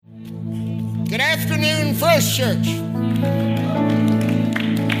Good afternoon, First Church.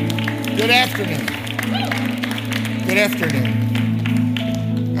 Good afternoon. Good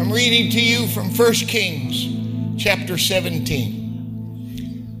afternoon. I'm reading to you from 1 Kings chapter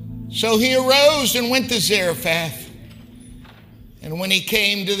 17. So he arose and went to Zarephath. And when he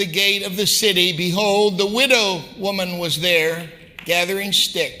came to the gate of the city, behold, the widow woman was there gathering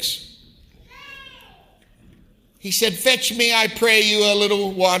sticks. He said, "Fetch me, I pray you, a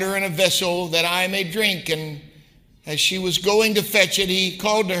little water in a vessel that I may drink." And as she was going to fetch it, he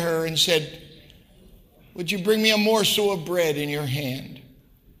called to her and said, "Would you bring me a morsel of bread in your hand?"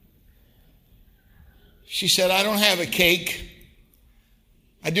 She said, "I don't have a cake.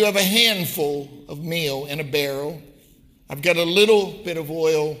 I do have a handful of meal in a barrel. I've got a little bit of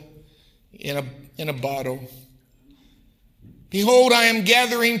oil in a bottle. Behold, I am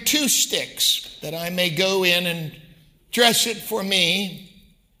gathering 2 sticks that I may go in and dress it for me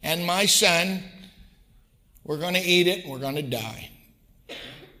and my son. We're going to eat it and we're going to die."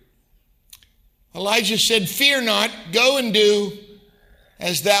 Elijah said, "Fear not, go and do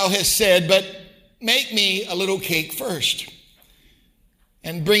as thou hast said, but make me a little cake first,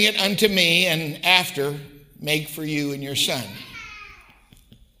 and bring it unto me, and after make for you and your son."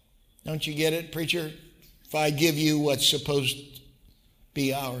 Don't you get it, preacher? If I give you what's supposed to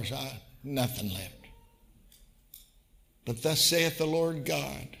be ours, nothing left. But thus saith the Lord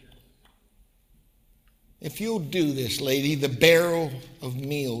God, if you'll do this, lady, the barrel of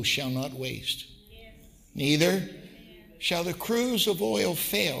meal shall not waste, neither shall the cruse of oil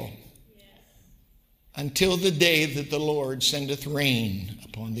fail, until the day that the Lord sendeth rain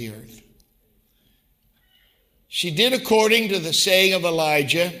upon the earth. She did according to the saying of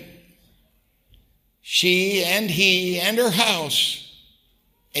Elijah. She and he and her house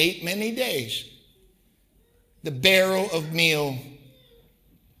ate many days. The barrel of meal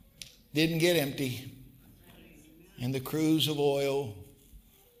didn't get empty, and the cruse of oil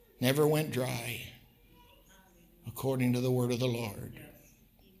never went dry, according to the word of the Lord.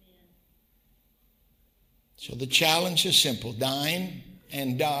 So the challenge is simple: dine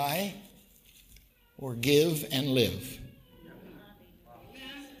and die, or give and live.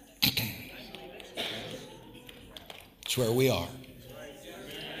 It's where we are.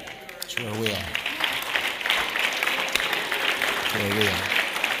 It's where we are. It's where we are.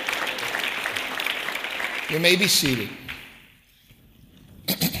 You may be seated.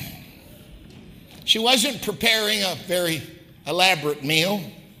 She wasn't preparing a very elaborate meal.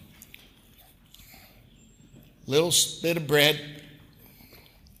 Little bit of bread,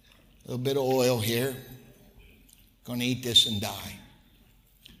 a little bit of oil here. Going to eat this and die.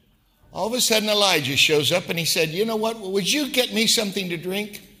 All of a sudden, Elijah shows up and he said, "You know what? Would you get me something to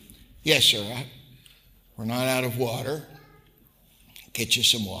drink?" "Yes, sir. We're not out of water. Get you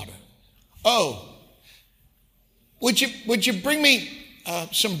some water." "Oh, would you bring me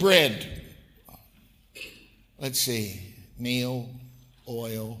some bread?" Let's see. Meal,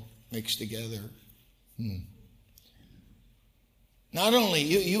 oil mixed together. Not only,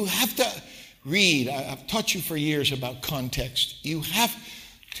 you have to read. I've taught you for years about context. You have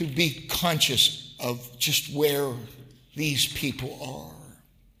to be conscious of just where these people are.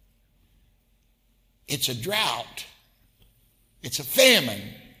 It's a drought. It's a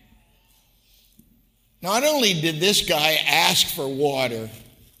famine. Not only did this guy ask for water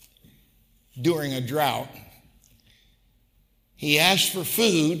during a drought, he asked for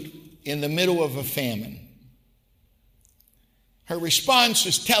food in the middle of a famine. Her response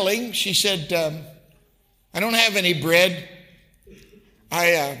is telling. She said, "I don't have any bread.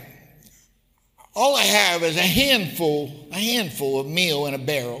 All I have is a handful of meal in a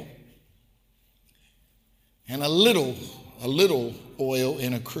barrel, and a little oil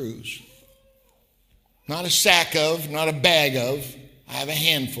in a cruse. Not a sack of, not a bag of. I have a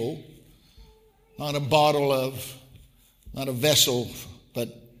handful. Not a bottle of, not a vessel, but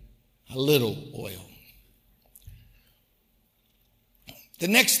a little oil." The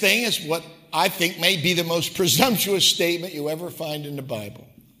next thing is what I think may be the most presumptuous statement you ever find in the Bible.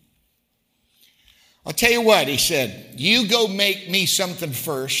 "I'll tell you what," he said, "you go make me something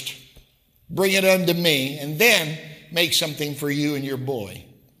first, bring it unto me, and then make something for you and your boy."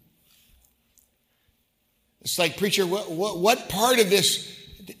 It's like, preacher, what part of this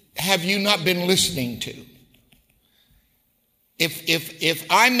have you not been listening to? If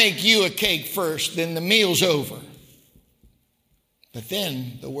I make you a cake first, then the meal's over. But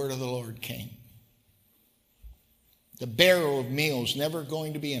then the word of the Lord came. The barrel of meal is never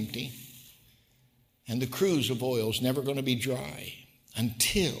going to be empty, and the cruse of oil is never going to be dry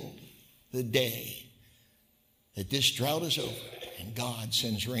until the day that this drought is over and God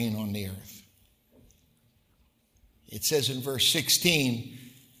sends rain on the earth. It says in verse 16,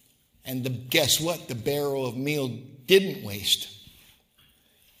 and guess what? The barrel of meal didn't waste.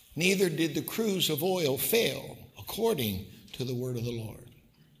 Neither did the cruse of oil fail, according to the word of the Lord.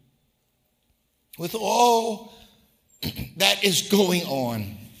 With all that is going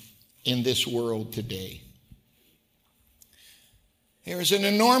on in this world today, there is an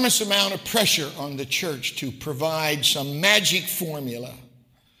enormous amount of pressure on the church to provide some magic formula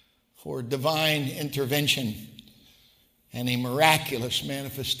for divine intervention and a miraculous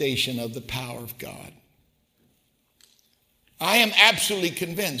manifestation of the power of God. I am absolutely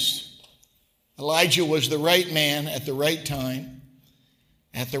convinced Elijah was the right man at the right time,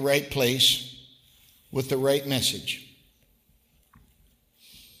 at the right place, with the right message.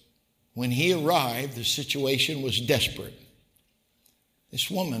 When he arrived, the situation was desperate. This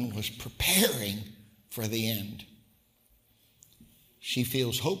woman was preparing for the end. She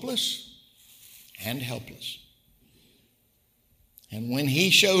feels hopeless and helpless. And when he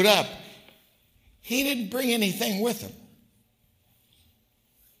showed up, he didn't bring anything with him.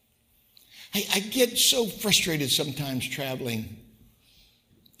 I get so frustrated sometimes traveling.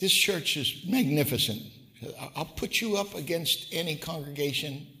 This church is magnificent. I'll put you up against any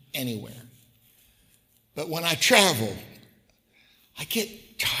congregation anywhere. But when I travel, I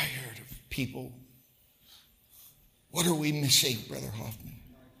get tired of people. What are we missing, Brother Hoffman?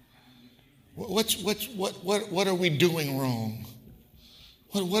 What are we doing wrong?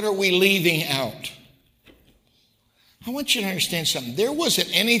 What are we leaving out? I want you to understand something. There wasn't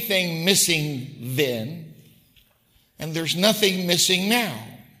anything missing then, and there's nothing missing now.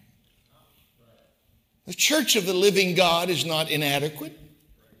 The church of the living God is not inadequate.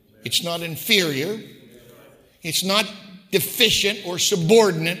 It's not inferior. It's not deficient or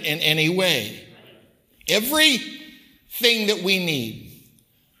subordinate in any way. Everything that we need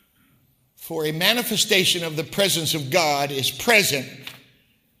for a manifestation of the presence of God is present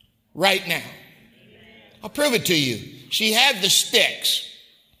right now. I'll prove it to you. She had the sticks.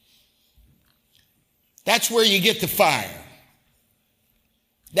 That's where you get the fire.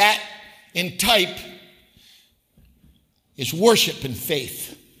 That, in type, is worship and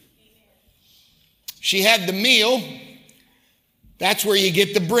faith. She had the meal. That's where you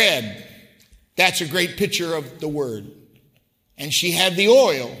get the bread. That's a great picture of the word. And she had the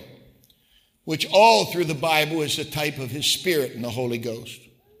oil, which all through the Bible is a type of his Spirit and the Holy Ghost.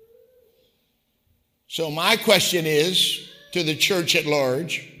 So my question is to the church at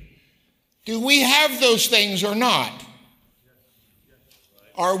large, do we have those things or not?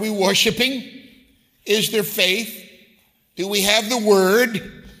 Are we worshiping? Is there faith? Do we have the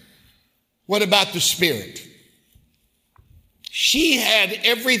word? What about the Spirit? She had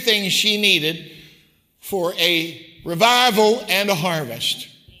everything she needed for a revival and a harvest.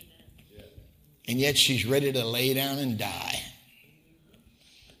 And yet she's ready to lay down and die.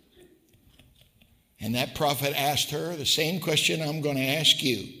 And that prophet asked her the same question I'm going to ask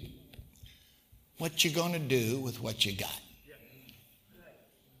you. What you going to do with what you got?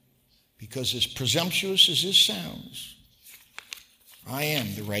 Because as presumptuous as this sounds, I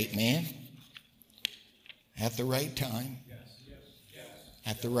am the right man at the right time,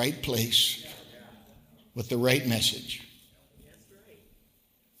 at the right place, with the right message.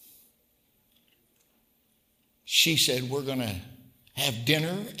 She said, we're going to have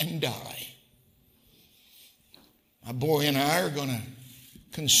dinner and die. My boy and I are going to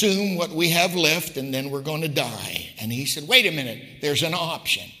consume what we have left, and then we're going to die. And he said, wait a minute, there's an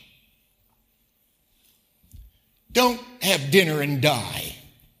option. Don't have dinner and die.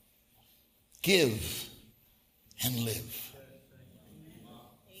 Give and live.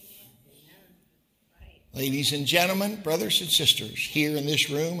 Ladies and gentlemen, brothers and sisters, here in this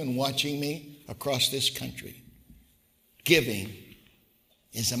room and watching me across this country, giving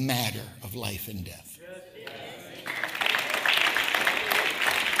is a matter of life and death.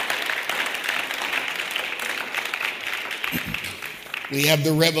 We have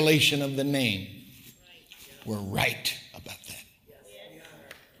the revelation of the name. We're right about that.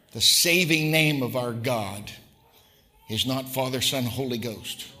 The saving name of our God is not Father, Son, Holy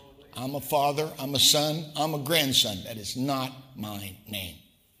Ghost. I'm a father, I'm a son, I'm a grandson. That is not my name.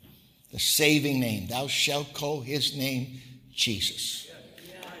 The saving name. Thou shalt call his name Jesus.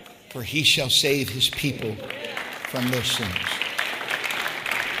 For he shall save his people from their sins.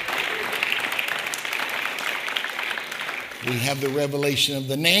 We have the revelation of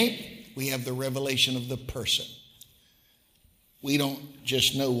the name. We have the revelation of the person. We don't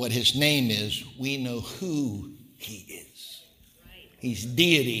just know what his name is. We know who he is. He's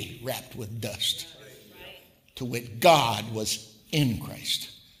deity wrapped with dust. To wit, God was in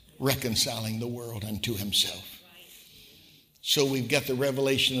Christ, reconciling the world unto himself. So we've got the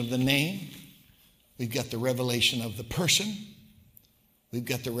revelation of the name. We've got the revelation of the person. We've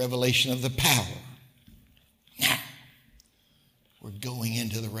got the revelation of the power. Now, we're going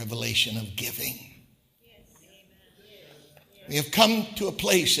into the revelation of giving. We have come to a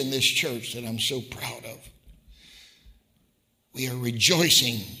place in this church that I'm so proud of. We are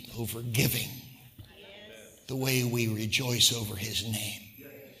rejoicing over giving the way we rejoice over his name.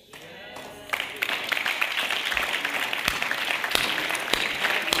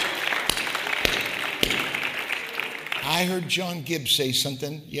 I heard John Gibbs say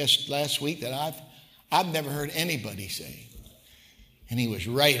something last week that I've never heard anybody say. And he was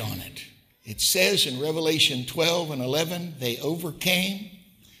right on it. It says in Revelation 12 and 11, they overcame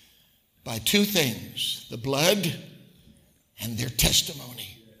by two things, the blood and their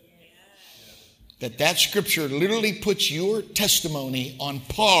testimony. That scripture literally puts your testimony on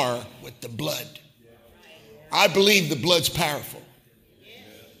par with the blood. I believe the blood's powerful.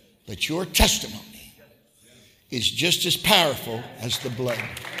 But your testimony is just as powerful as the blood.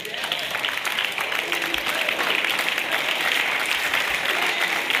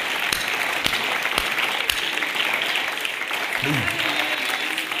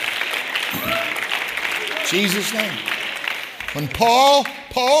 Jesus' name. When Paul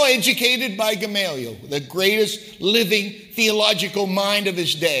educated by Gamaliel, the greatest living theological mind of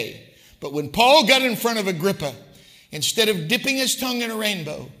his day. But when Paul got in front of Agrippa, instead of dipping his tongue in a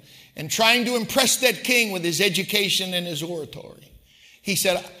rainbow and trying to impress that king with his education and his oratory, he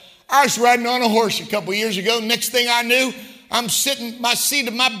said, I was riding on a horse a couple years ago. Next thing I knew, I'm sitting, my seat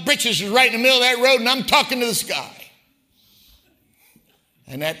of my britches is right in the middle of that road, and I'm talking to the sky.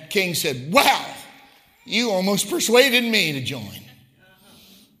 And that king said, wow, you almost persuaded me to join.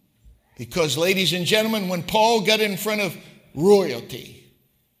 Because, ladies and gentlemen, when Paul got in front of royalty,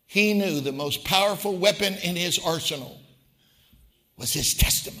 he knew the most powerful weapon in his arsenal was his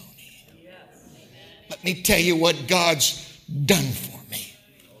testimony. Yes. Let me tell you what God's done for me.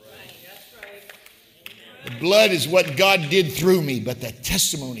 The blood is what God did through me, but the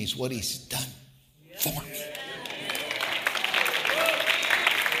testimony is what he's done for me.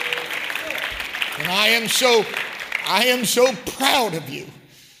 And I am so proud of you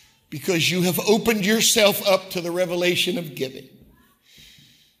because you have opened yourself up to the revelation of giving.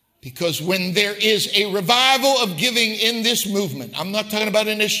 Because when there is a revival of giving in this movement, I'm not talking about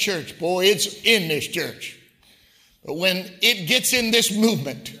in this church. Boy, it's in this church. But when it gets in this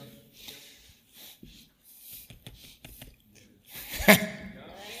movement,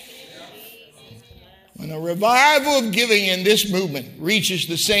 when a revival of giving in this movement reaches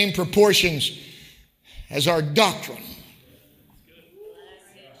the same proportions as our doctrine,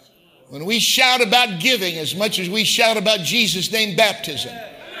 when we shout about giving as much as we shout about Jesus' name baptism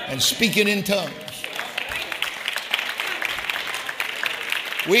and speaking in tongues,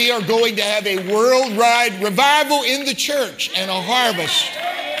 we are going to have a worldwide revival in the church and a harvest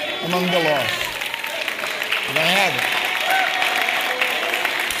among the lost. We're going to have it.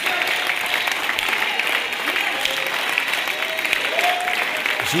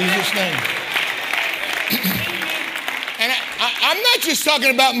 In Jesus' name. And I'm not just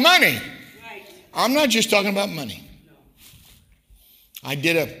talking about money. I'm not just talking about money. I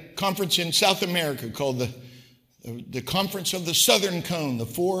did a conference in South America called the Conference of the Southern Cone, the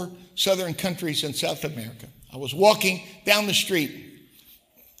 4 southern countries in South America. I was walking down the street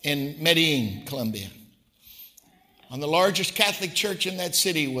in Medellin, Colombia. On the largest Catholic church in that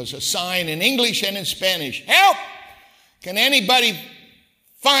city was a sign in English and in Spanish. Help! Can anybody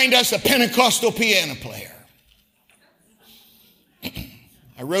find us a Pentecostal piano player?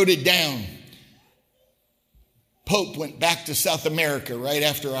 I wrote it down. Pope went back to South America right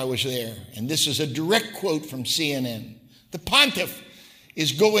after I was there. And this is a direct quote from CNN. The pontiff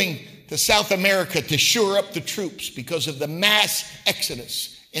is going to South America to shore up the troops because of the mass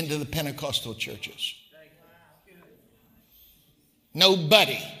exodus into the Pentecostal churches.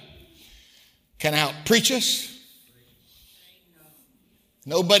 Nobody can out-preach us.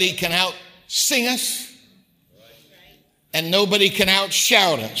 Nobody can out-sing us. And nobody can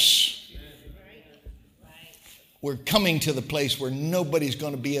out-shout us. We're coming to the place where nobody's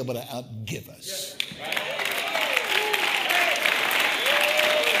going to be able to outgive us.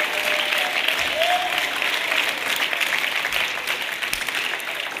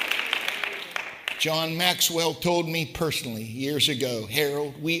 John Maxwell told me personally years ago,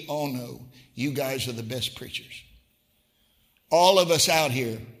 Harold, we all know you guys are the best preachers. All of us out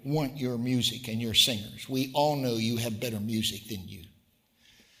here want your music and your singers. We all know you have better music than you.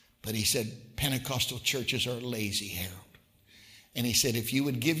 But he said, Pentecostal churches are lazy, Harold. And he said, if you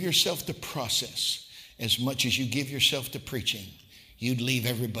would give yourself the process as much as you give yourself to preaching, you'd leave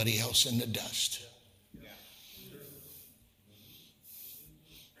everybody else in the dust.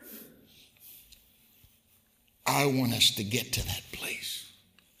 I want us to get to that place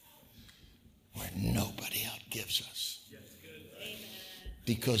where nobody outgives us.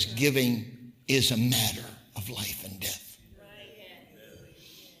 Because giving is a matter of life and death.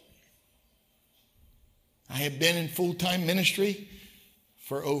 I have been in full-time ministry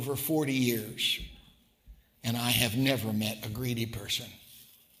for over 40 years, and I have never met a greedy person.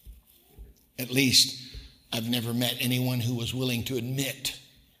 At least, I've never met anyone who was willing to admit,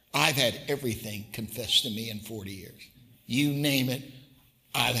 I've had everything confessed to me in 40 years. You name it,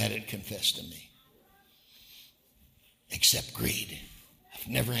 I've had it confessed to me. Except greed. I've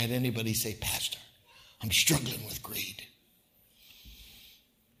never had anybody say, Pastor, I'm struggling with greed.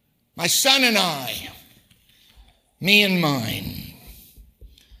 My son and I, me and mine,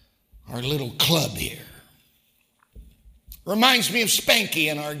 our little club here, reminds me of Spanky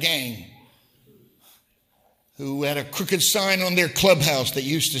and our gang, who had a crooked sign on their clubhouse that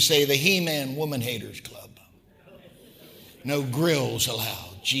used to say the He-Man Woman Haters Club. No grills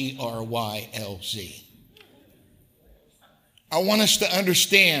allowed, Grylz. I want us to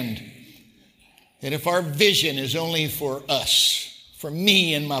understand that if our vision is only for us, for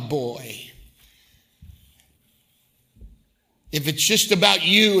me and my boy, if it's just about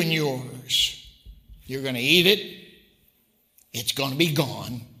you and yours, you're going to eat it, it's going to be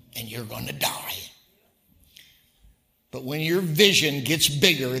gone, and you're going to die. But when your vision gets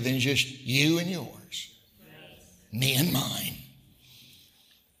bigger than just you and yours, me and mine,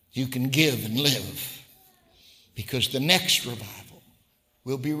 you can give and live. Because the next revival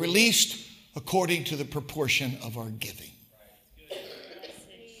will be released according to the proportion of our giving.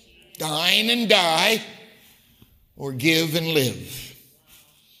 Dine and die, or give and live.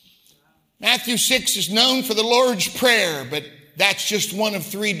 Matthew 6 is known for the Lord's Prayer, but that's just one of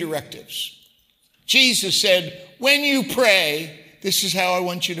 3 directives. Jesus said, when you pray, this is how I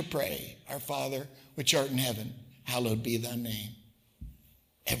want you to pray. Our Father, which art in heaven, hallowed be thy name.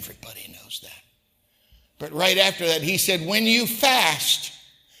 Everybody knows that. But right after that, he said, when you fast,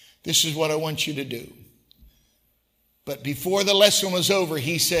 this is what I want you to do. But before the lesson was over,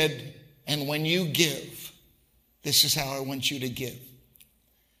 he said, and when you give, this is how I want you to give.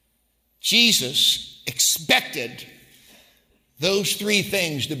 Jesus expected those 3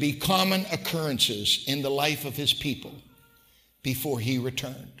 things to be common occurrences in the life of his people before he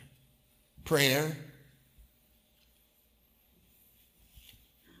returned. Prayer,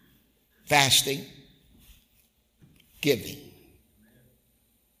 fasting, giving.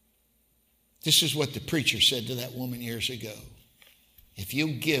 This is what the preacher said to that woman years ago. If you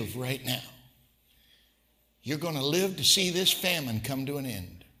give right now, you're going to live to see this famine come to an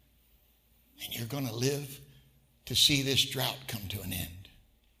end. And you're going to live to see this drought come to an end.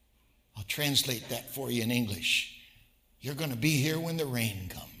 I'll translate that for you in English. You're going to be here when the rain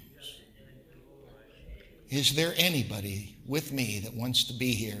comes. Is there anybody with me that wants to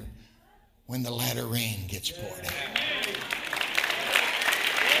be here when the latter rain gets poured out?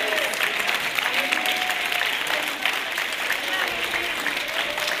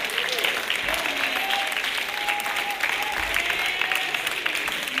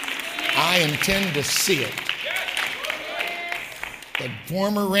 I intend to see it. The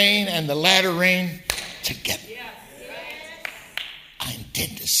former rain and the latter rain together. I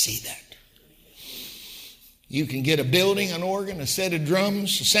intend to see that. You can get a building, an organ, a set of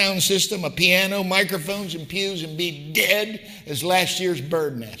drums, a sound system, a piano, microphones, and pews, and be dead as last year's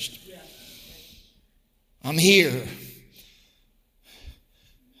bird nest. I'm here.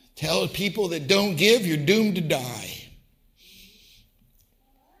 Tell people that don't give, you're doomed to die.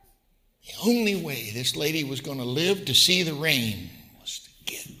 The only way this lady was going to live to see the rain was to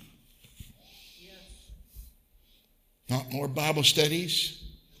give. Not more Bible studies,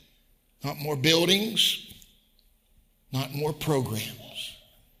 not more buildings, not more programs.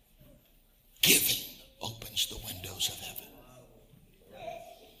 Giving opens the windows of heaven.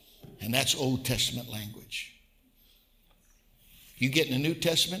 And that's Old Testament language. You get in the New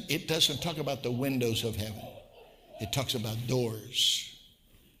Testament, it doesn't talk about the windows of heaven. It talks about doors.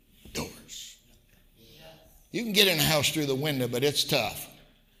 Doors. You can get in a house through the window, but it's tough.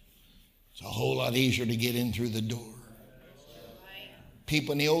 It's a whole lot easier to get in through the door.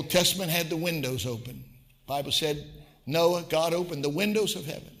 People in the Old Testament had the windows open. The Bible said, Noah, God opened the windows of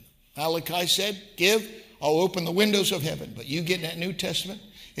heaven. Malachi said, give, I'll open the windows of heaven. But you get in that New Testament,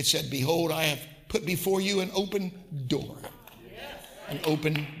 it said, behold, I have put before you an open door. An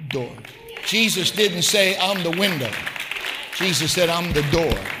open door. Jesus didn't say, I'm the window. Jesus said, I'm the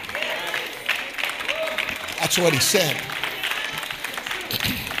door. That's what he said.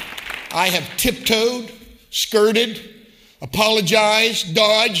 I have tiptoed, skirted, apologized,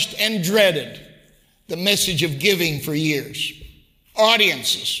 dodged, and dreaded the message of giving for years.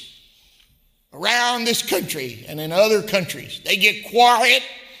 Audiences around this country and in other countries, they get quiet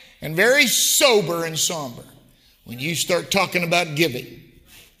and very sober and somber when you start talking about giving.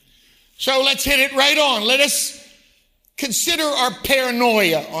 So let's hit it right on. Let us consider our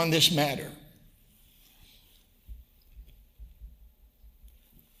paranoia on this matter.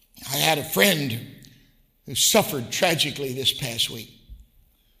 I had a friend who suffered tragically this past week.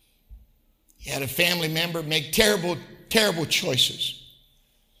 He had a family member make terrible, terrible choices.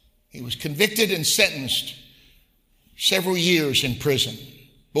 He was convicted and sentenced several years in prison.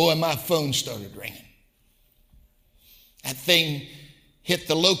 Boy, my phone started ringing. That thing hit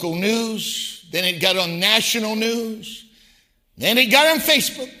the local news, then it got on national news, then it got on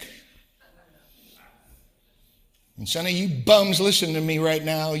Facebook. And some of you bums listening to me right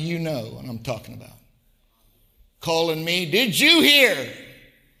now, you know what I'm talking about. Calling me, did you hear?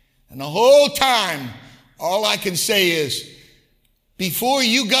 And the whole time, all I can say is, before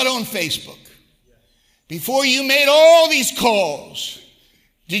you got on Facebook, before you made all these calls,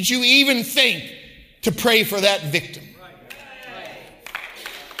 did you even think to pray for that victim?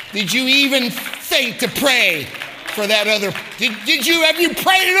 Did you even think to pray for that other? Have you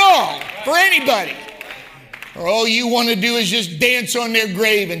prayed at all for anybody? Or all you want to do is just dance on their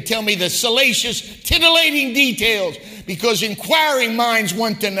grave and tell me the salacious, titillating details because inquiring minds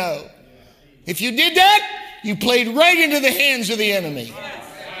want to know. If you did that, you played right into the hands of the enemy.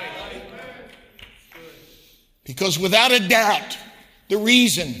 Because without a doubt, the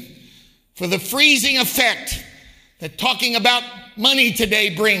reason for the freezing effect that talking about money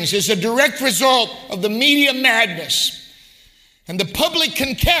today brings is a direct result of the media madness and the public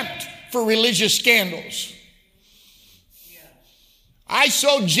contempt for religious scandals. I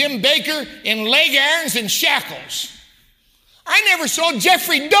saw Jim Bakker in leg irons and shackles. I never saw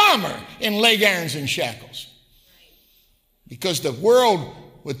Jeffrey Dahmer in leg irons and shackles. Because the world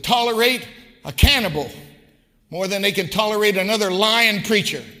would tolerate a cannibal more than they can tolerate another lying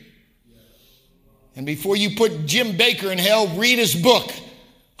preacher. And before you put Jim Bakker in hell, read his book,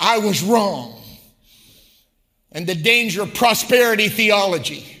 I Was Wrong, and The Danger of Prosperity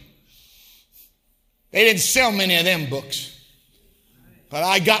Theology. They didn't sell many of them books. But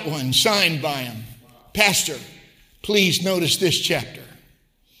I got one signed by him. Pastor, please notice this chapter.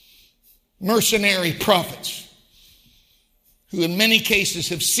 Mercenary prophets, who in many cases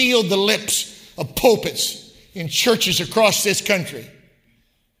have sealed the lips of pulpits in churches across this country.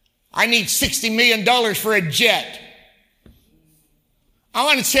 I need $60 million for a jet. I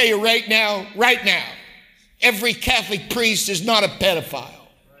want to tell you right now, every Catholic priest is not a pedophile.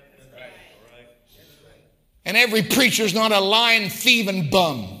 And every preacher is not a lying, thieving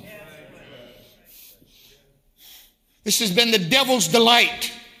bum. This has been the devil's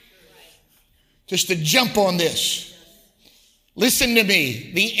delight, just to jump on this. Listen to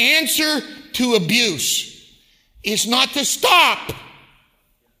me. The answer to abuse is not to stop.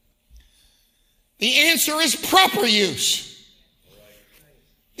 The answer is proper use.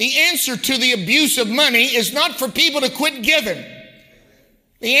 The answer to the abuse of money is not for people to quit giving.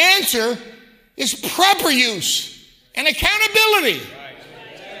 The answer is proper use and accountability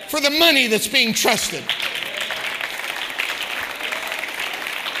for the money that's being trusted.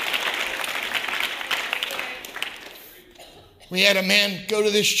 We had a man go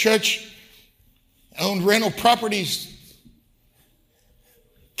to this church, owned rental properties,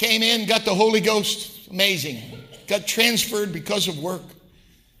 came in, got the Holy Ghost, amazing. Got transferred because of work.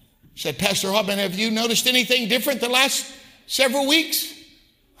 Said, Pastor Hoffman, have you noticed anything different the last several weeks?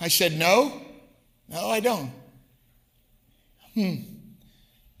 I said, no, I don't.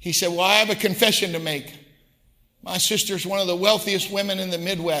 He said, well, I have a confession to make. My sister's one of the wealthiest women in the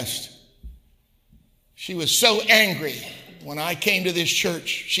Midwest. She was so angry when I came to this church.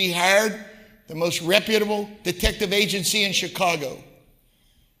 She hired the most reputable detective agency in Chicago.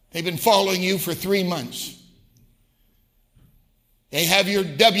 They've been following you for 3 months. They have your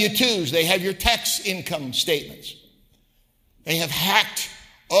W-2s. They have your tax income statements. They have hacked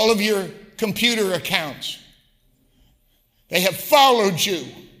all of your computer accounts. They have followed you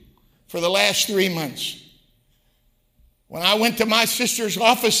for the last 3 months. When I went to my sister's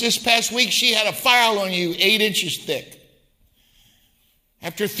office this past week, she had a file on you 8 inches thick.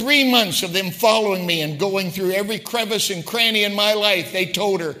 After 3 months of them following me and going through every crevice and cranny in my life, they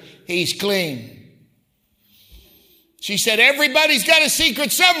told her, he's clean. She said, everybody's got a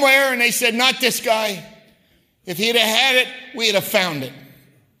secret somewhere. And they said, not this guy. If he'd have had it, we'd have found it.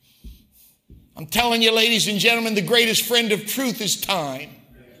 I'm telling you, ladies and gentlemen, the greatest friend of truth is time.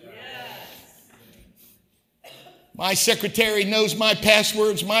 My secretary knows my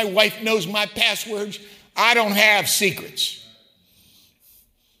passwords. My wife knows my passwords. I don't have secrets.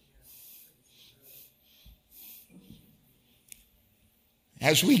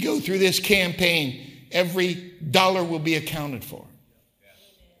 As we go through this campaign, every dollar will be accounted for.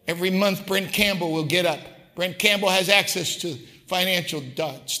 Every month, Brent Campbell will get up. Brent Campbell has access to financial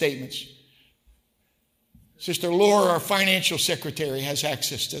statements. Sister Laura, our financial secretary, has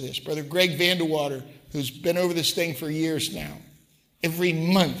access to this. Brother Greg Vandewater, who's been over this thing for years now. Every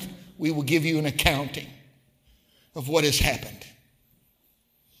month, we will give you an accounting of what has happened.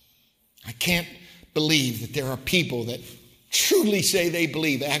 I can't believe that there are people that truly say they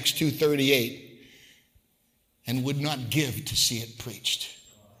believe Acts 2:38 and would not give to see it preached.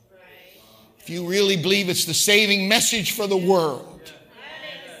 If you really believe it's the saving message for the world,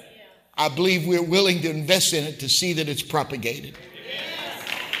 I believe we're willing to invest in it to see that it's propagated.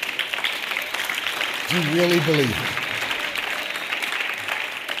 If you really believe it.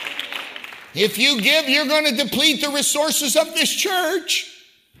 If you give, you're going to deplete the resources of this church.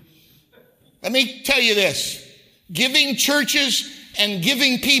 Let me tell you this. Giving churches and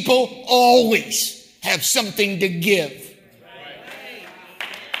giving people always have something to give.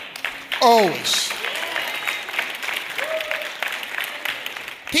 Always.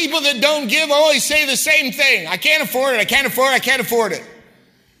 People that don't give always say the same thing. I can't afford it, I can't afford it, I can't afford it.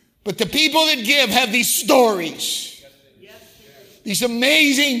 But the people that give have these stories. These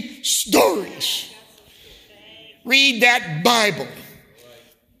amazing stories. Read that Bible.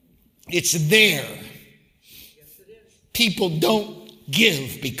 It's there. People don't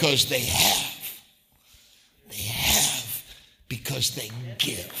give because they have. They have because they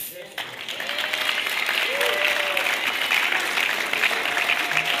give.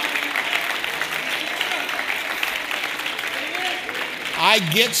 I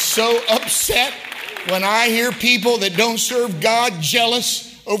get so upset when I hear people that don't serve God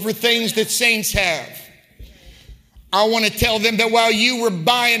jealous over things that saints have. I want to tell them that while you were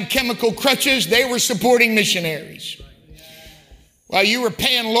buying chemical crutches, they were supporting missionaries. While you were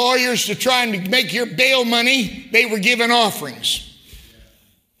paying lawyers to try and make your bail money, they were giving offerings.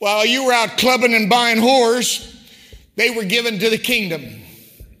 While you were out clubbing and buying whores, they were giving to the kingdom.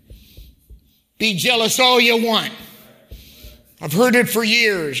 Be jealous all you want. I've heard it for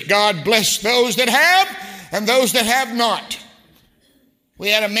years. God bless those that have and those that have not. We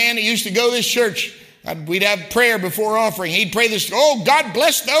had a man that used to go to this church. We'd have prayer before offering. He'd pray this, oh, God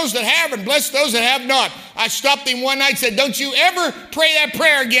bless those that have and bless those that have not. I stopped him one night and said, don't you ever pray that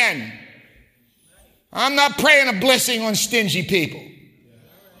prayer again. I'm not praying a blessing on stingy people.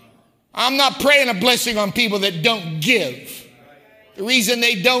 I'm not praying a blessing on people that don't give. The reason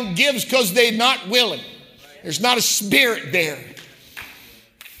they don't give is because they're not willing. There's not a spirit there.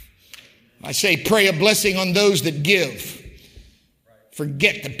 I say pray a blessing on those that give.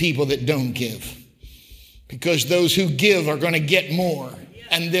 Forget the people that don't give. Because those who give are going to get more.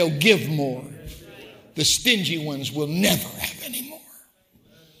 And they'll give more. The stingy ones will never have any more.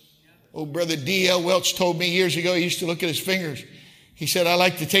 Oh, Brother D.L. Welch told me years ago, he used to look at his fingers. He said, I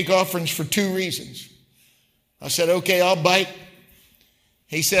like to take offerings for 2 reasons. I said, okay, I'll bite.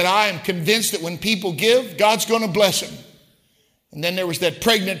 He said, I am convinced that when people give, God's going to bless them. And then there was that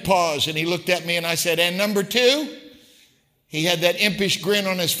pregnant pause, and he looked at me and I said, and number 2? He had that impish grin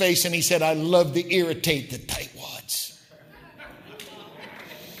on his face and he said, I love to irritate the tightwads.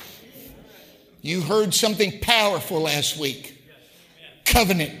 You heard something powerful last week.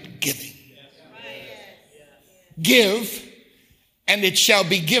 Covenant giving. Give, and it shall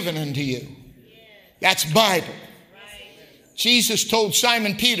be given unto you. That's Bible. Jesus told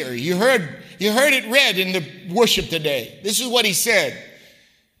Simon Peter, you heard it read in the worship today. This is what he said.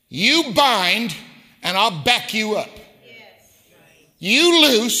 You bind, and I'll back you up. You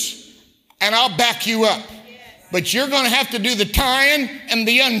loose, and I'll back you up. But you're going to have to do the tying and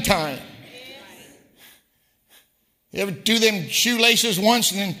the untying. You ever do them shoelaces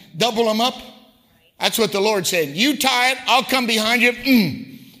once and then double them up? That's what the Lord said. You tie it, I'll come behind you,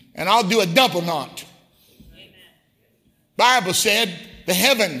 and I'll do a double knot. Bible said the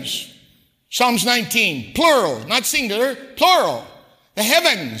heavens, Psalms 19, plural, not singular, plural. The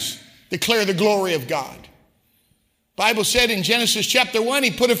heavens declare the glory of God. Bible said in Genesis chapter 1, he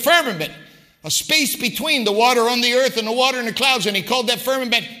put a firmament, a space between the water on the earth and the water in the clouds, and he called that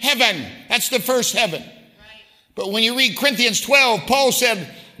firmament heaven. That's the first heaven. But when you read Corinthians 12, Paul said,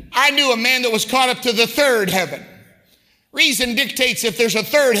 I knew a man that was caught up to the third heaven. Reason dictates if there's a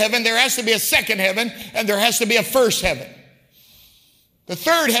third heaven, there has to be a second heaven, and there has to be a first heaven. The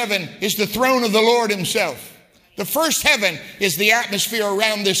third heaven is the throne of the Lord himself. The first heaven is the atmosphere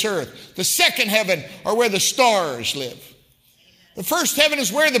around this earth. The second heaven are where the stars live. The first heaven is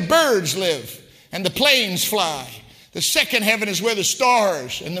where the birds live and the planes fly. The second heaven is where the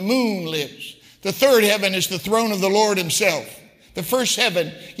stars and the moon lives. The third heaven is the throne of the Lord himself. The first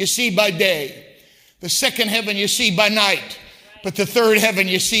heaven you see by day. The second heaven you see by night. But the third heaven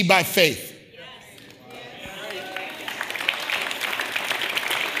you see by faith.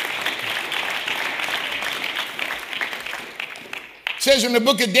 It says in the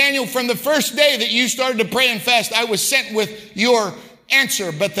book of Daniel, from the first day that you started to pray and fast, I was sent with your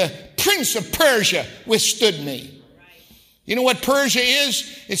answer, but the prince of Persia withstood me. You know what Persia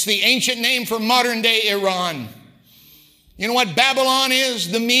is? It's the ancient name for modern day Iran. You know what Babylon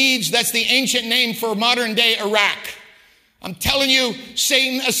is? The Medes, that's the ancient name for modern day Iraq. I'm telling you,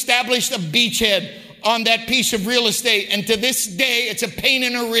 Satan established a beachhead on that piece of real estate, and to this day, it's a pain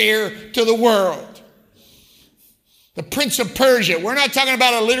in the rear to the world. The prince of Persia. We're not talking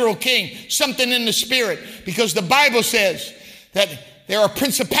about a literal king, something in the spirit, because the Bible says that there are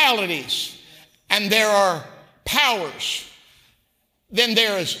principalities and there are powers. Then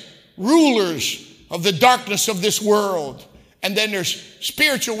there's rulers of the darkness of this world. And then there's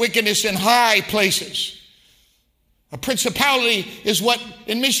spiritual wickedness in high places. A principality is what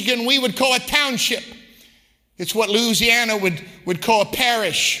in Michigan we would call a township. It's what Louisiana would call a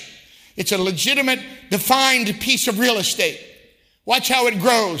parish. It's a legitimate, defined piece of real estate. Watch how it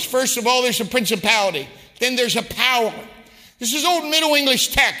grows. First of all, there's a principality. Then there's a power. This is old Middle English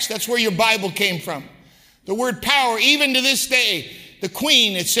text. That's where your Bible came from. The word power, even to this day, the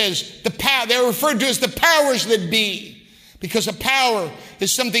queen, it says, they're referred to as the powers that be, because a power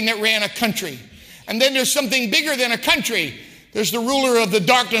is something that ran a country. And then there's something bigger than a country. There's the ruler of the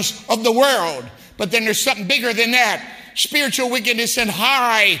darkness of the world. But then there's something bigger than that. Spiritual wickedness in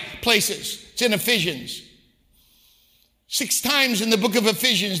high places. It's in Ephesians. 6 times in the book of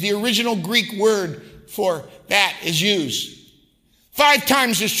Ephesians, the original Greek word for that is used. 5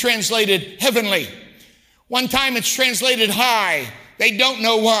 times it's translated heavenly. 1 time it's translated high. They don't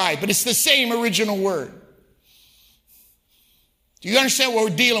know why, but it's the same original word. Do you understand what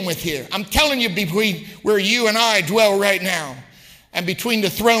we're dealing with here? I'm telling you, between where you and I dwell right now and between the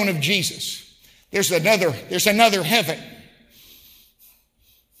throne of Jesus, there's another heaven.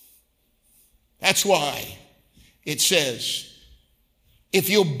 That's why it says, if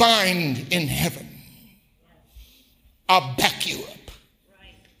you'll bind in heaven, I'll back you up.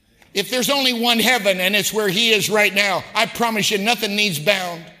 If there's only one heaven and it's where he is right now, I promise you nothing needs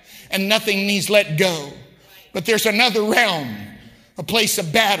bound and nothing needs let go. But there's another realm, a place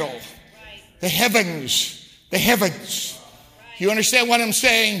of battle. The heavens. You understand what I'm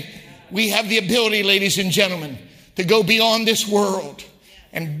saying? We have the ability, ladies and gentlemen, to go beyond this world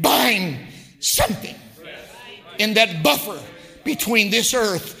and bind something in that buffer between this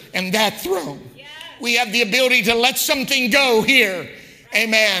earth and that throne. We have the ability to let something go here.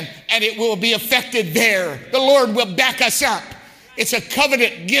 Amen. And it will be affected there. The Lord will back us up. It's a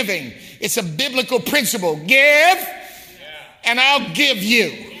covenant giving. It's a biblical principle. Give, and I'll give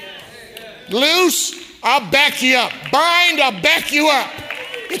you. Loose, I'll back you up. Bind, I'll back you up.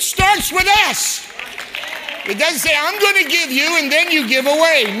 It starts with us. It doesn't say, I'm going to give you and then you give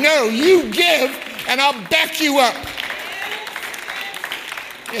away. No, you give and I'll back you up.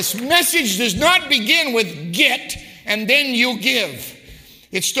 This message does not begin with get and then you'll give.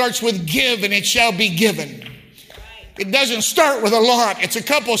 It starts with give and it shall be given. It doesn't start with a lot. It's a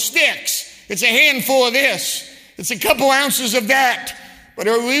couple sticks. It's a handful of this. It's a couple ounces of that. But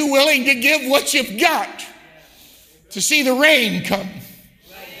are we willing to give what you've got to see the rain come?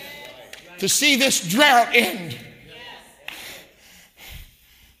 To see this drought end?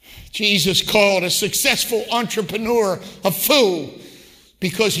 Jesus called a successful entrepreneur a fool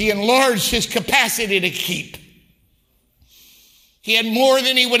because he enlarged his capacity to keep. He had more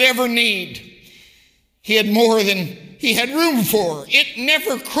than he would ever need. He had more than he had room for. It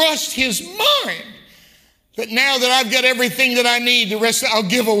never crossed his mind that now that I've got everything that I need, the rest I'll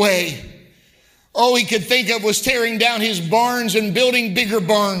give away. All he could think of was tearing down his barns and building bigger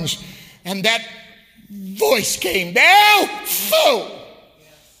barns. And that voice came, thou fool,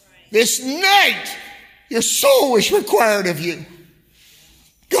 this night your soul is required of you.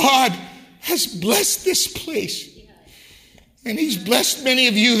 God has blessed this place. And he's blessed many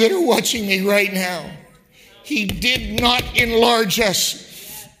of you that are watching me right now. He did not enlarge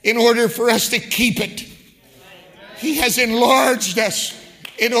us in order for us to keep it. He has enlarged us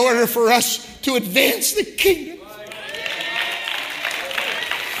in order for us to advance the kingdom.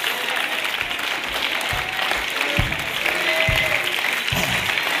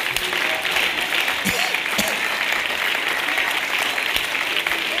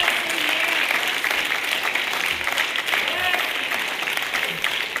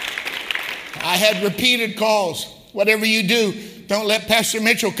 had repeated calls. Whatever you do, don't let Pastor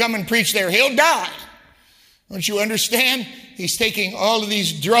Mitchell come and preach there. He'll die. Don't you understand? He's taking all of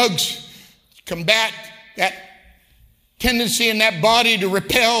these drugs to combat that tendency in that body to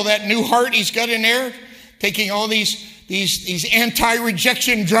repel that new heart he's got in there. Taking all these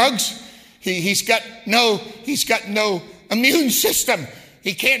anti-rejection drugs. He's got no immune system.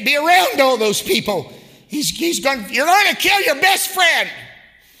 He can't be around all those people. You're going to kill your best friend.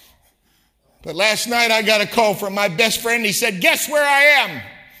 But last night I got a call from my best friend. He said, guess where I am?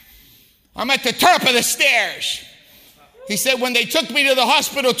 I'm at the top of the stairs. He said, when they took me to the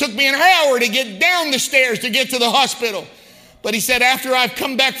hospital, it took me an hour to get down the stairs to get to the hospital. But he said, after I've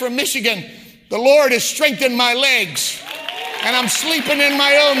come back from Michigan, the Lord has strengthened my legs. And I'm sleeping in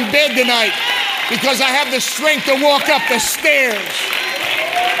my own bed tonight because I have the strength to walk up the stairs.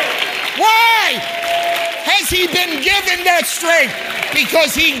 Why has he been given that strength?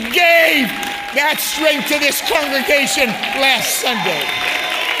 Because he gave that strength to this congregation last Sunday.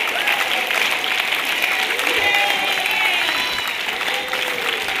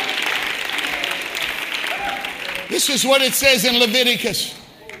 This is what it says in Leviticus.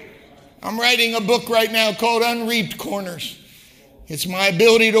 I'm writing a book right now called Unreaped Corners. It's my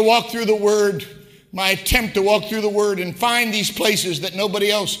ability to walk through the Word, my attempt to walk through the Word and find these places that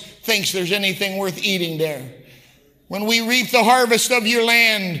nobody else thinks there's anything worth eating there. When we reap the harvest of your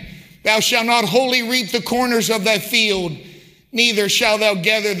land, thou shalt not wholly reap the corners of thy field, neither shalt thou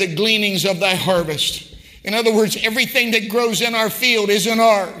gather the gleanings of thy harvest. In other words, everything that grows in our field isn't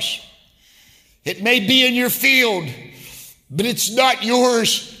ours. It may be in your field, but it's not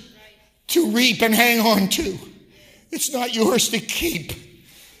yours to reap and hang on to. It's not yours to keep.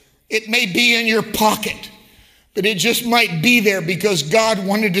 It may be in your pocket, but it just might be there because God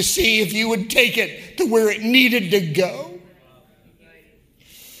wanted to see if you would take it to where it needed to go.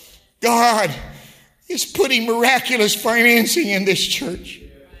 God is putting miraculous financing in this church.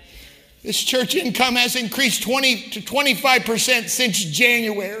 This church income has increased 20 to 25% since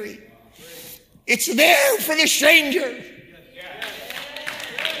January. It's there for the stranger.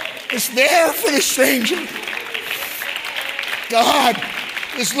 It's there for the stranger. God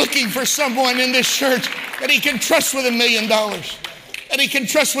is looking for someone in this church that he can trust with $1 million, that he can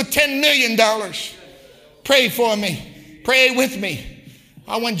trust with $10 million. Pray for me. Pray with me.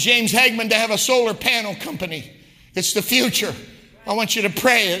 I want James Hagman to have a solar panel company. It's the future. I want you to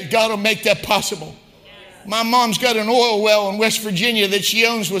pray that God will make that possible. My mom's got an oil well in West Virginia that she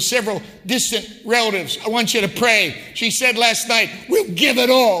owns with several distant relatives. I want you to pray. She said last night, we'll give it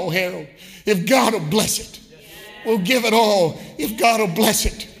all, Harold, if God will bless it. We'll give it all if God will bless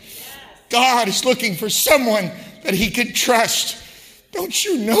it. God is looking for someone that he could trust. Don't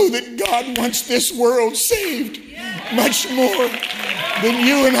you know that God wants this world saved much more than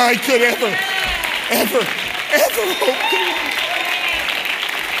you and I could ever hope to?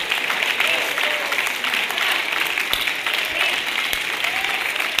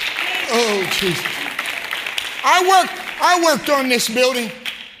 Oh, Jesus. I worked on this building.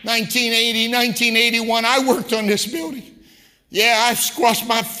 1980, 1981, I worked on this building. Yeah, I squashed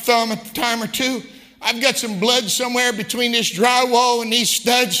my thumb a time or two. I've got some blood somewhere between this drywall and these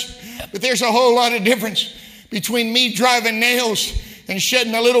studs, but there's a whole lot of difference between me driving nails and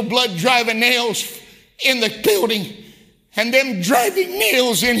shedding a little blood driving nails in the building and them driving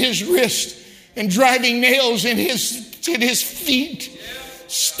nails in his wrist and driving nails in his feet,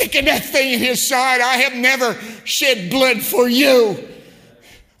 sticking that thing in his side. I have never shed blood for you.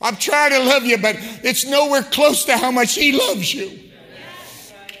 I'm trying to love you, but it's nowhere close to how much he loves you.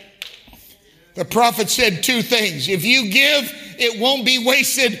 The prophet said two things. If you give, it won't be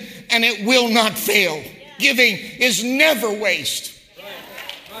wasted and it will not fail. Giving is never waste.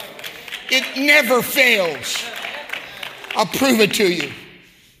 It never fails. I'll prove it to you.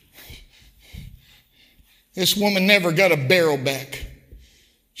 This woman never got a barrel back.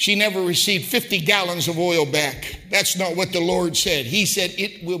 She never received 50 gallons of oil back. That's not what the Lord said. He said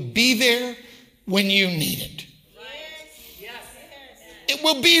it will be there when you need it. It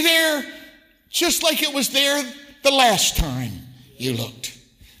will be there just like it was there the last time you looked.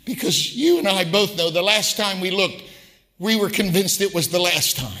 Because you and I both know the last time we looked, we were convinced it was the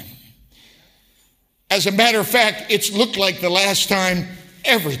last time. As a matter of fact, it's looked like the last time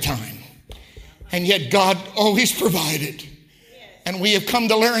every time. And yet God always provided. And we have come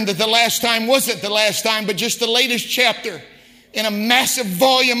to learn that the last time wasn't the last time, but just the latest chapter in a massive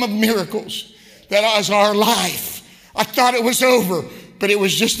volume of miracles that was our life. I thought it was over, but it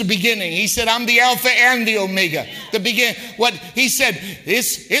was just the beginning. He said, I'm the Alpha and the Omega. What he said,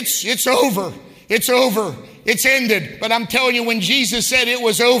 it's over. It's over. It's ended. But I'm telling you, when Jesus said it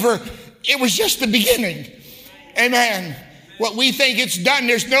was over, It was just the beginning. Amen. What we think it's done,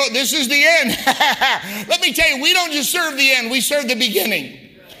 this is the end. Let me tell you, we don't just serve the end, we serve the beginning.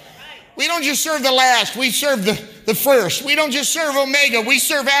 We don't just serve the last, we serve the first. We don't just serve Omega, we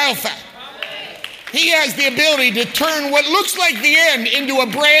serve Alpha. He has the ability to turn what looks like the end into a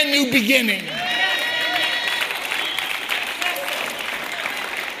brand new beginning.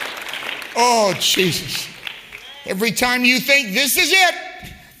 Oh, Jesus. Every time you think this is it,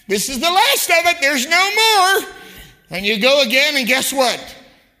 this is the last of it, there's no more. And you go again, and guess what?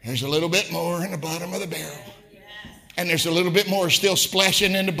 There's a little bit more in the bottom of the barrel. And there's a little bit more still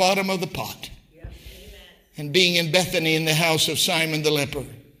splashing in the bottom of the pot. And being in Bethany in the house of Simon the leper,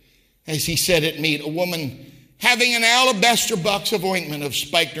 as he said at meat, a woman having an alabaster box of ointment of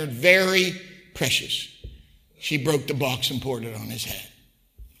spikenard, very precious. She broke the box and poured it on his head.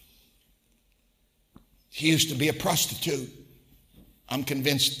 She used to be a prostitute. I'm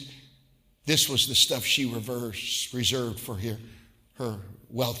convinced this was the stuff she reserved for her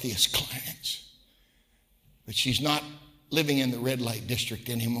wealthiest clients. But she's not living in the red light district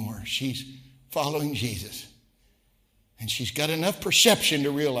anymore. She's following Jesus. And she's got enough perception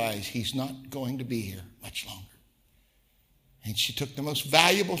to realize he's not going to be here much longer. And she took the most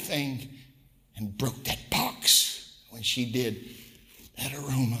valuable thing and broke that box. When she did, that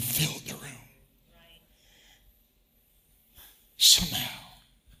aroma filled the room. Somehow,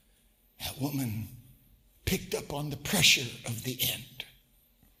 that woman picked up on the pressure of the end,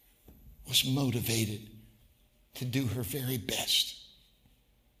 was motivated to do her very best.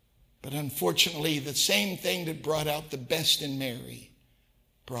 But unfortunately, the same thing that brought out the best in Mary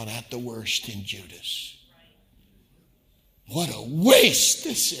brought out the worst in Judas. What a waste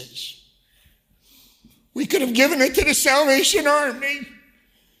this is. We could have given it to the Salvation Army.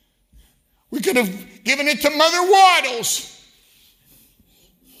 We could have given it to Mother Waddles.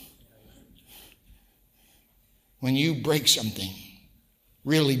 When you break something,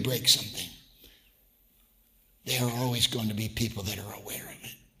 really break something, there are always going to be people that are aware of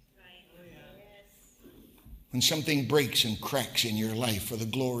it. When something breaks and cracks in your life for the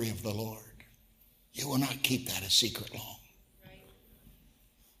glory of the Lord, you will not keep that a secret long.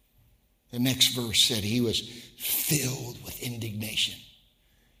 The next verse said he was filled with indignation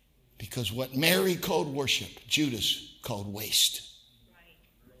because what Mary called worship, Judas called waste.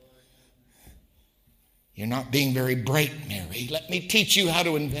 You're not being very bright, Mary. Let me teach you how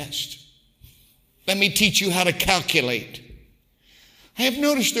to invest. Let me teach you how to calculate. I have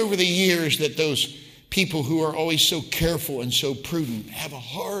noticed over the years that those people who are always so careful and so prudent have a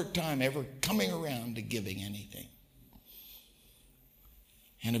hard time ever coming around to giving anything.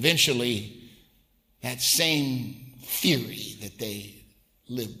 And eventually, that same theory that they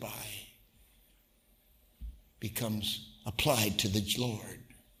live by becomes applied to the Lord.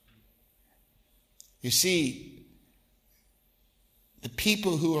 You see, the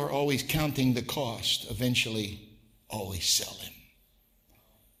people who are always counting the cost eventually always sell him.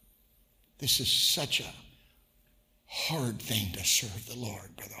 This is such a hard thing to serve the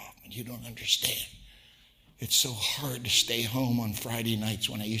Lord, Brother Hoffman. You don't understand. It's so hard to stay home on Friday nights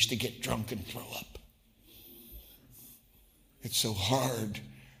when I used to get drunk and throw up. It's so hard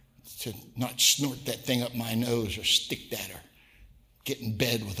to not snort that thing up my nose or stick that or get in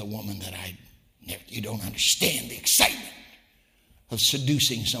bed with a woman that you don't understand the excitement of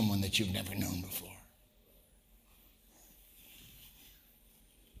seducing someone that you've never known before.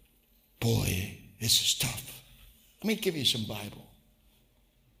 Boy, this is tough. Let me give you some Bible.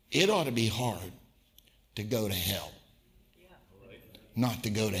 It ought to be hard to go to hell, not to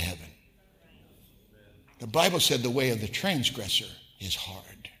go to heaven. The Bible said the way of the transgressor is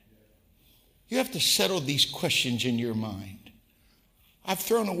hard. You have to settle these questions in your mind. I've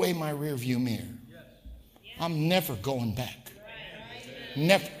thrown away my rearview mirror. I'm never going back.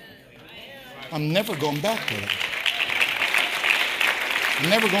 Never. I'm never going back to it. I'm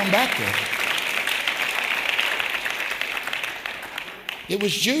never going back to it. It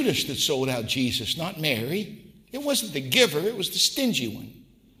was Judas that sold out Jesus, not Mary. It wasn't the giver, it was the stingy one.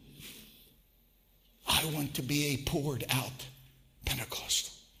 I want to be a poured out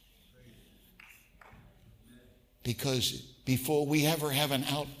Pentecostal. Because before we ever have an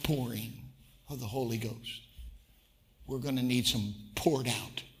outpouring of the Holy Ghost, we're going to need some poured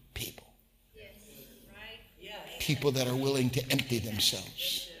out people. People that are willing to empty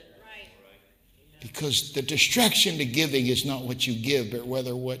themselves. Because the distraction to giving is not what you give, but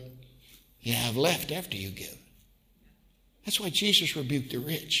rather what you have left after you give. That's why Jesus rebuked the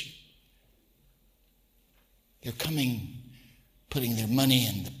rich. They're coming, putting their money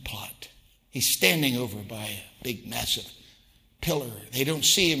in the pot. He's standing over by a big, massive pillar. They don't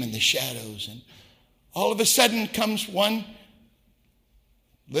see him in the shadows. And all of a sudden comes one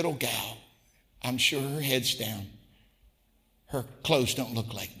little gal. I'm sure her head's down. Her clothes don't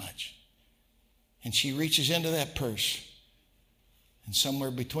look like much. And she reaches into that purse. And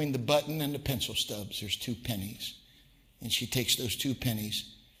somewhere between the button and the pencil stubs, there's 2 pennies. And she takes those 2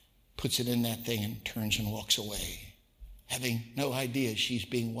 pennies, puts it in that thing, and turns and walks away, having no idea she's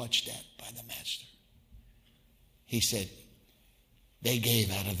being watched at by the master. He said, they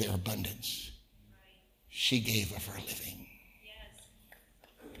gave out of their abundance. She gave of her living.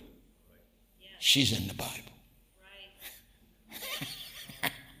 She's in the Bible.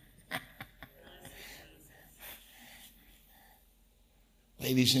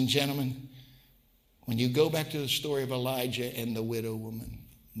 Ladies and gentlemen, when you go back to the story of Elijah and the widow woman,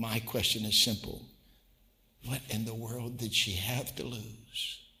 my question is simple. What in the world did she have to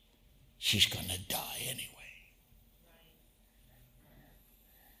lose? She's going to die anyway.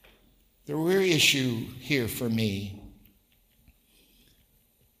 The real issue here for me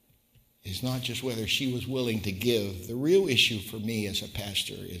is not just whether she was willing to give. The real issue for me as a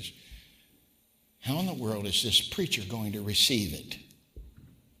pastor is, how in the world is this preacher going to receive it?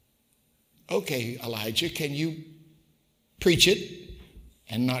 Okay, Elijah, can you preach it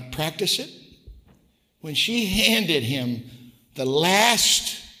and not practice it? When she handed him the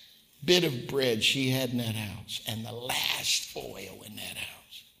last bit of bread she had in that house and the last oil in that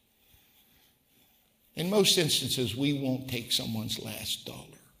house. In most instances, we won't take someone's last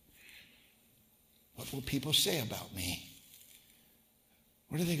dollar. What will people say about me?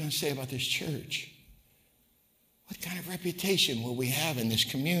 What are they going to say about this church? What kind of reputation will we have in this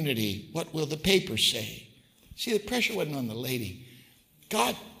community? What will the papers say? See, the pressure wasn't on the lady.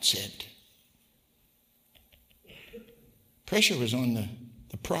 God said. Pressure was on the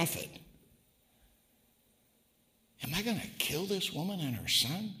prophet. Am I going to kill this woman and her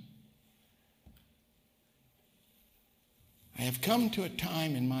son? I have come to a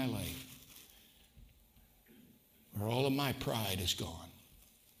time in my life where all of my pride is gone.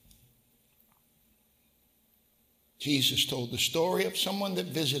 Jesus told the story of someone that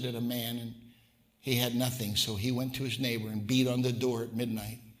visited a man and he had nothing, so he went to his neighbor and beat on the door at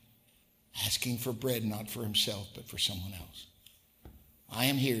midnight, asking for bread, not for himself, but for someone else. I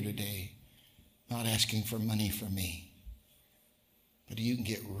am here today, not asking for money for me, but you can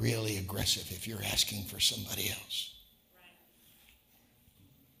get really aggressive if you're asking for somebody else.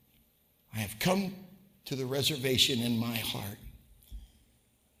 I have come to the reservation in my heart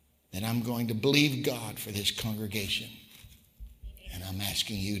that I'm going to believe God for this congregation, and I'm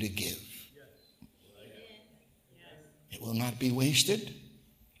asking you to give. It will not be wasted,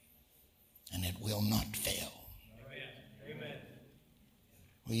 and it will not fail. Amen.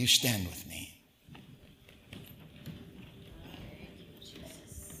 Will you stand with me?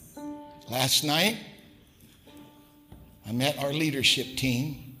 Last night, I met our leadership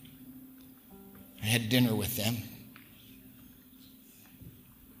team. I had dinner with them.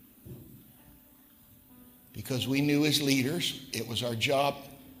 Because we knew as leaders, it was our job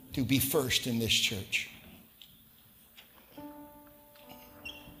to be first in this church.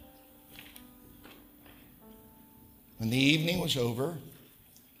 When the evening was over,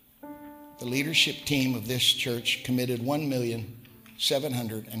 the leadership team of this church committed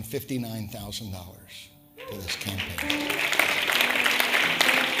 $1,759,000 to this campaign.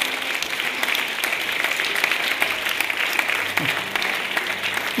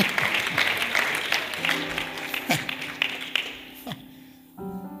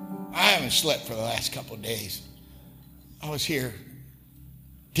 I haven't slept for the last couple of days. I was here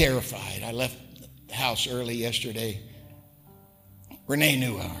terrified. I left the house early yesterday. Renee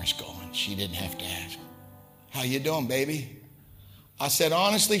knew how I was going. She didn't have to ask. How you doing, baby? I said,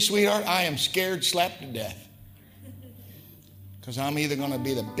 honestly, sweetheart, I am scared slap to death. Because I'm either going to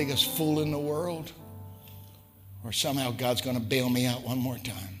be the biggest fool in the world or somehow God's going to bail me out one more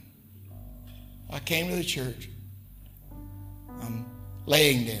time. I came to the church. I'm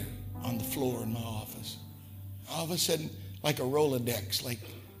laying there on the floor in my office. All of a sudden, like a Rolodex, like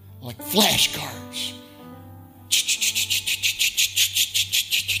flashcards.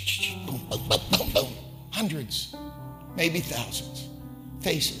 Boom, boom, boom, boom, boom. Hundreds, maybe thousands,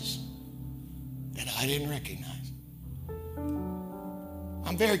 faces that I didn't recognize.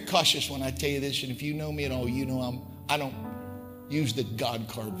 I'm very cautious when I tell you this, and if you know me at all, you know I don't use the God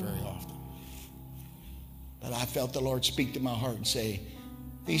card very often. But I felt the Lord speak to my heart and say,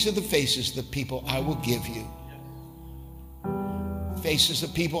 these are the faces of the people I will give you. Faces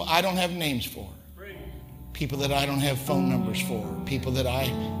of people I don't have names for. People that I don't have phone numbers for. People that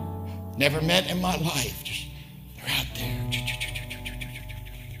I never met in my life. Just they're out there.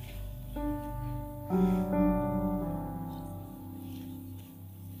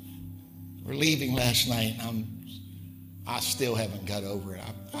 We're leaving last night. I still haven't got over it.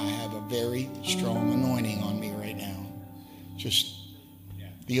 I have a very strong anointing on me right now. Just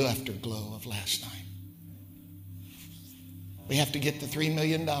the afterglow of last night. We have to get the $3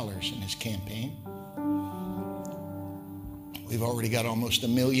 million in this campaign. We've already got almost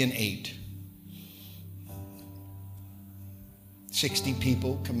 $1.8 million. 60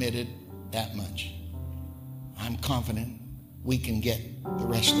 people committed, that much. I'm confident we can get the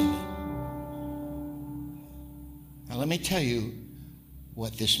rest of it. Now let me tell you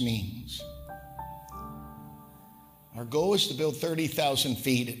what this means. Our goal is to build 30,000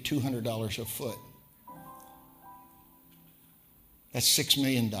 feet at $200 a foot. That's $6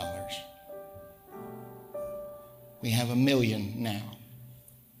 million. We have $1 million now.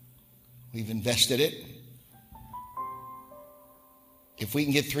 We've invested it. If we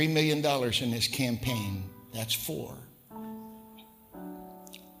can get $3 million in this campaign, that's 4.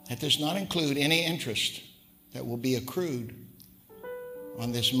 That does not include any interest that will be accrued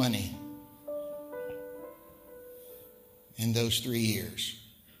on this money in those 3 years.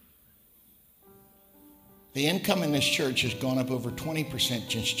 The income in this church has gone up over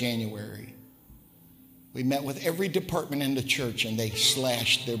 20% since January. We met with every department in the church and they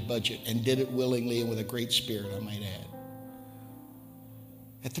slashed their budget and did it willingly and with a great spirit, I might add.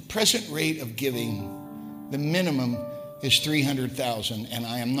 At the present rate of giving, the minimum is $300,000, and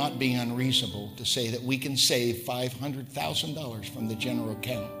I am not being unreasonable to say that we can save $500,000 from the general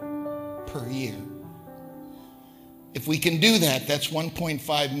account per year. If we can do that, that's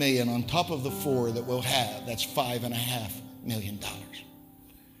 $1.5 million on top of the 4 that we'll have. That's $5.5 million.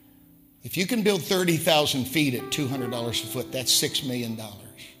 If you can build 30,000 feet at $200 a foot, that's $6 million.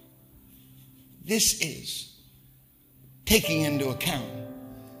 This is taking into account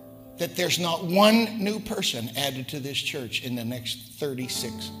that there's not one new person added to this church in the next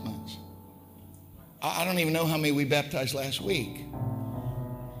 36 months. I don't even know how many we baptized last week.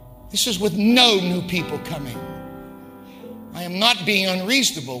 This is with no new people coming. I am not being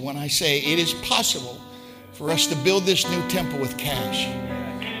unreasonable when I say it is possible for us to build this new temple with cash.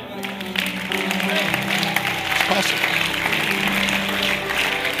 It's possible.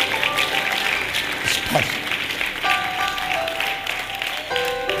 It's possible.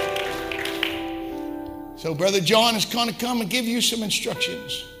 So Brother John is going to come and give you some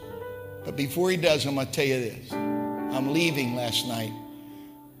instructions. But before he does, I'm going to tell you this. I'm leaving last night,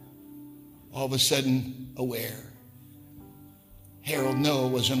 all of a sudden aware. Harold Noah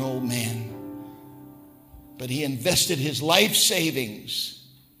was an old man, but he invested his life savings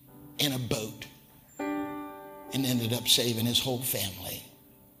in a boat and ended up saving his whole family.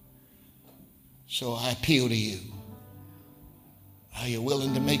 So I appeal to you. Are you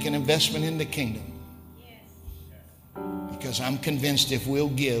willing to make an investment in the kingdom? Because I'm convinced if we'll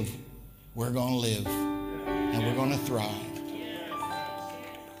give, we're going to live and we're going to thrive.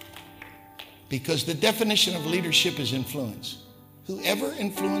 Because the definition of leadership is influence. Whoever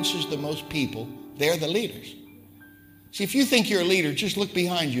influences the most people, they're the leaders. See, if you think you're a leader, just look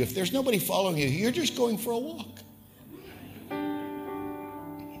behind you. If there's nobody following you, you're just going for a walk.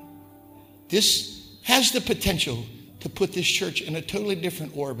 This has the potential to put this church in a totally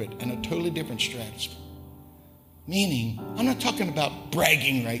different orbit and a totally different stratosphere. Meaning, I'm not talking about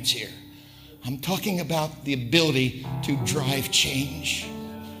bragging rights here. I'm talking about the ability to drive change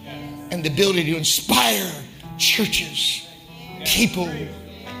and the ability to inspire churches, people,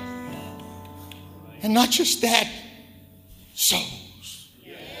 and not just that, souls.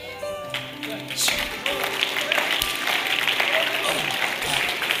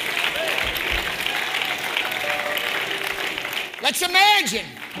 Let's imagine